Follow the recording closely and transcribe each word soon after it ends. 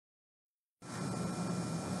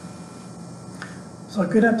So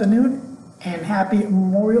good afternoon and happy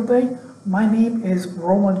Memorial Day. My name is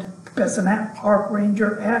Roland, Park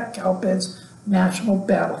Ranger at Cowpens National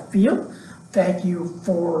Battlefield. Thank you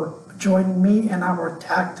for joining me in our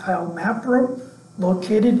tactile map room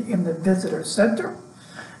located in the Visitor Center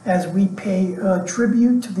as we pay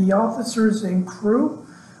tribute to the officers and crew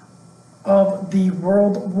of the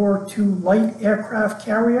World War II light aircraft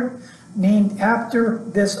carrier named after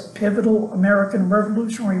this pivotal American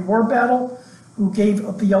Revolutionary War battle who gave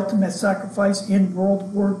the ultimate sacrifice in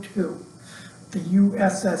World War II. The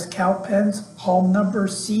USS Cowpens, hull number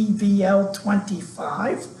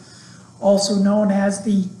CVL-25, also known as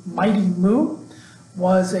the Mighty Moo,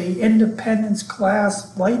 was an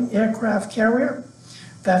Independence-class light aircraft carrier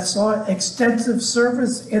that saw extensive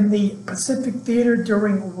service in the Pacific Theater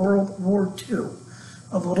during World War II.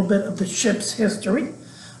 A little bit of the ship's history.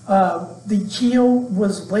 The keel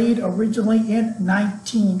was laid originally in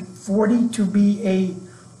 1940 to be a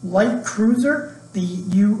light cruiser, the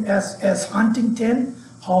USS Huntington,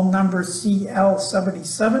 hull number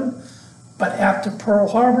CL-77. But after Pearl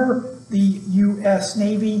Harbor, the U.S.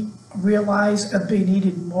 Navy realized that they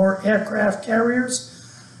needed more aircraft carriers.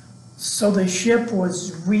 So the ship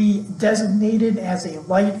was redesignated as a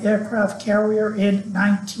light aircraft carrier in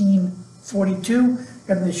 1942,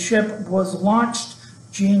 and the ship was launched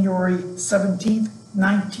January 17,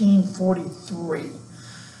 1943.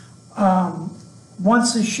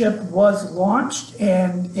 Once the ship was launched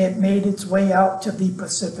and it made its way out to the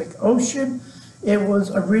Pacific Ocean, it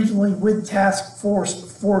was originally with Task Force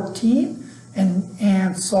 14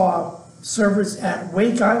 and saw service at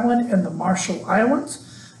Wake Island and the Marshall Islands.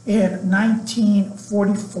 In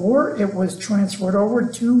 1944, it was transferred over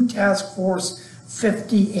to Task Force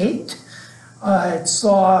 58. It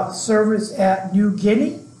saw service at New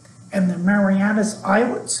Guinea and the Marianas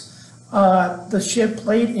Islands. The ship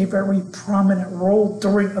played a very prominent role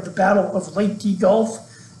during the Battle of Leyte Gulf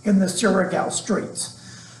in the Surigao Straits.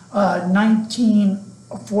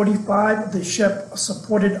 1945, the ship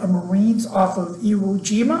supported Marines off of Iwo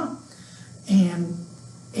Jima and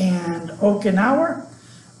Okinawa.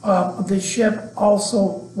 The ship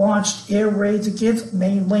also launched air raids against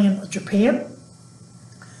mainland Japan.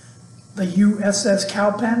 The USS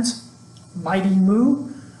Cowpens Mighty Moo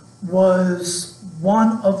was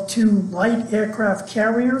one of two light aircraft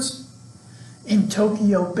carriers in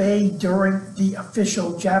Tokyo Bay during the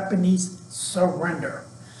official Japanese surrender.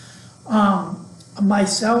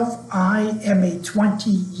 Myself, I am a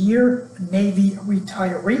 20-year Navy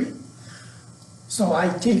retiree, so I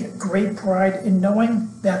take great pride in knowing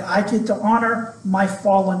that I get to honor my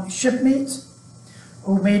fallen shipmates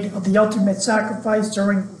who made the ultimate sacrifice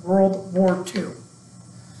during World War II.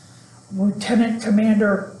 Lieutenant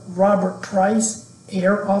Commander Robert Price,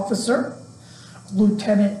 Air Officer,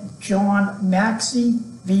 Lieutenant John Maxey,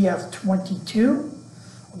 VF-22,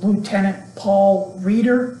 Lieutenant Paul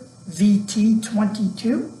Reeder,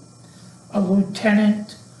 VT-22,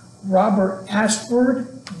 Lieutenant Robert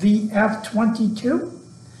Ashford, VF-22,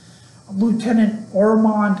 Lieutenant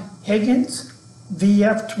Ormond Higgins,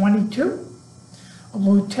 VF-22,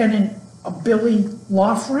 Lieutenant Billy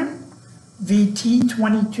Loughran,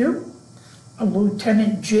 VT-22,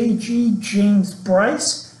 Lieutenant J.G. James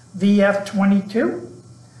Bryce, VF-22,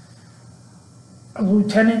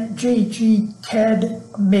 Lieutenant J.G. Ted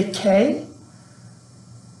McKay,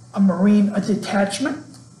 a Marine Detachment,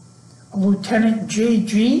 Lieutenant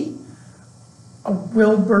J.G.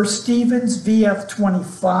 Wilbur Stevens,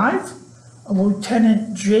 VF-25,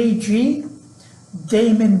 Lieutenant J.G.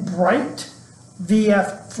 Damon Bright,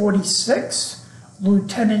 VF-46,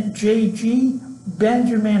 Lieutenant J.G.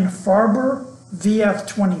 Benjamin Farber,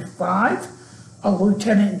 VF-25,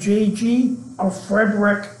 Lieutenant J.G.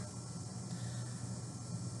 Frederick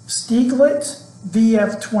Stieglitz,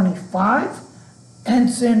 VF-25,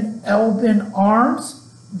 Ensign Elvin Arms,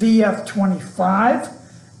 VF-25,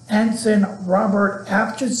 Ensign Robert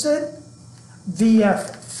Atchison,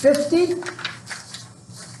 VF-50,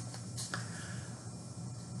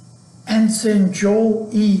 Ensign Joel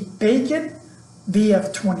E. Bacon,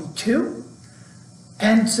 VF-22,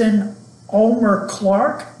 Ensign Omer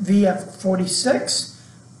Clark, VF-46,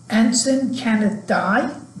 Ensign Kenneth Dye,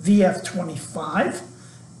 VF-25,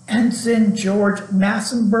 Ensign George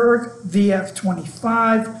Massenberg,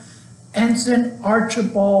 VF-25, Ensign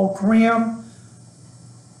Archibald Graham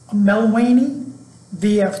Melwaney,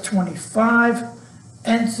 VF-25,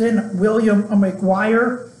 Ensign William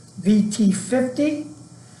McGuire, VT-50,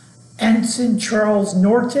 Ensign Charles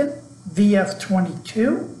Norton,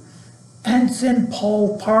 VF-22, Ensign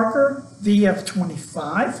Paul Parker,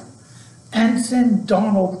 VF-25, Ensign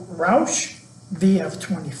Donald Roush,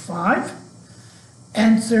 VF-25,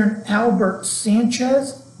 Ensign Albert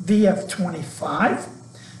Sanchez, VF-25,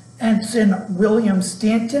 Ensign William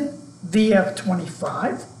Stanton,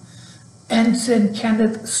 VF-25, Ensign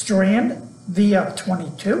Kenneth Strand,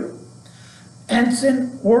 VF-22,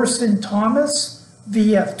 Ensign Orson Thomas,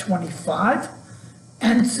 VF-25,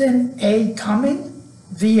 Ensign A. Cumming,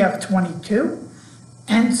 VF-22,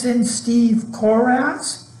 Ensign Steve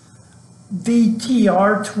Koraz,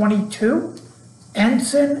 VTR-22,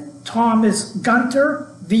 Ensign Thomas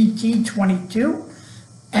Gunter, VT-22,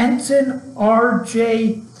 Ensign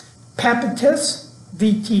R.J. Papitis,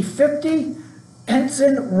 VT-50,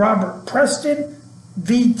 Ensign Robert Preston,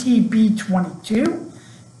 VTB-22,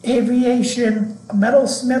 Aviation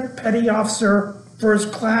Metalsmith Petty Officer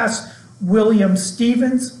First Class William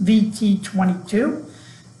Stevens, VT-22,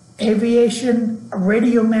 Aviation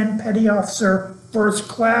Radioman Petty Officer First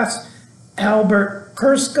Class Albert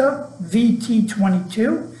Kurska,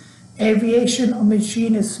 VT-22, Aviation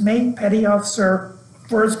Machinist Mate Petty Officer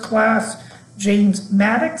First Class James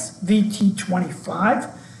Maddox,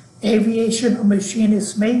 VT-25, Aviation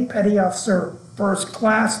Machinist Mate Petty Officer First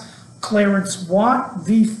Class Clarence Watt,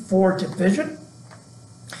 V4 Division,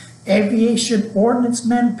 Aviation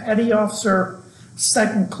Ordnanceman Petty Officer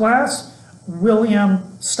Second Class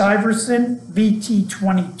William Stuyvesant,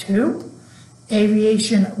 VT-22,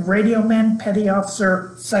 Aviation Radioman Petty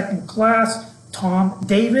Officer Second Class Tom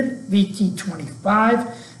David,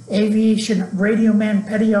 VT-25, Aviation Radioman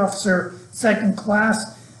Petty Officer Second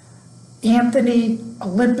Class Anthony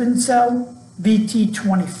Limpincell,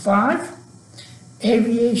 VT-25,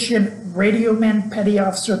 Aviation Radioman Petty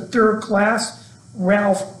Officer Third Class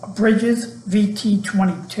Ralph Bridges,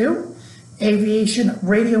 VT-22, Aviation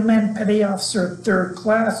Radioman Petty Officer Third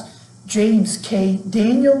Class James K.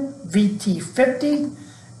 Daniel, VT-50,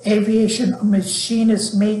 Aviation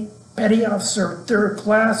Machinist Mate Petty Officer Third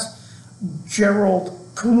Class Gerald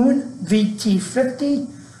Kuhn, VT-50,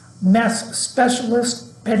 Mess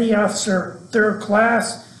Specialist Petty Officer Third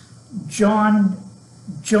Class John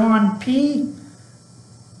P.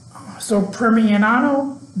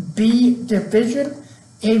 Soprimiano, B Division,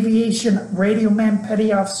 Aviation Radioman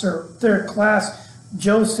Petty Officer Third Class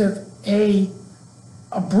Joseph A.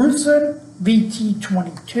 Bruson,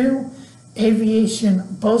 VT-22, Aviation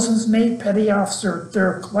Bosun's Mate Petty Officer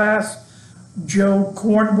Third Class Joe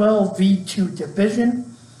Cornwell, V2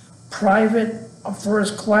 Division, Private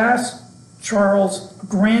First Class Charles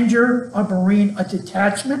Granger, a Marine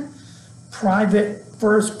Detachment, Private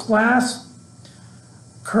First Class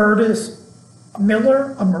Curtis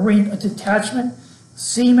Miller, a Marine Detachment,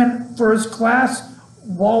 Seaman First Class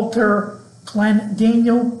Walter Glenn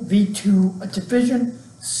Daniel, V2 Division,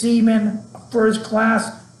 Seaman First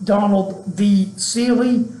Class Donald V.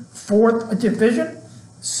 Seeley, 4th Division,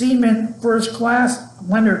 Seaman First Class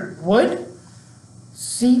Leonard Wood,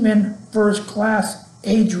 Seaman First Class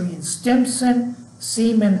Adrian Stimson,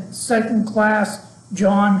 Seaman Second Class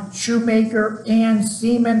John Shoemaker, and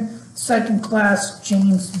Seaman Second Class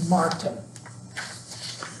James Martin.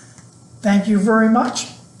 Thank you very much,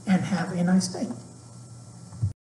 and have a nice day.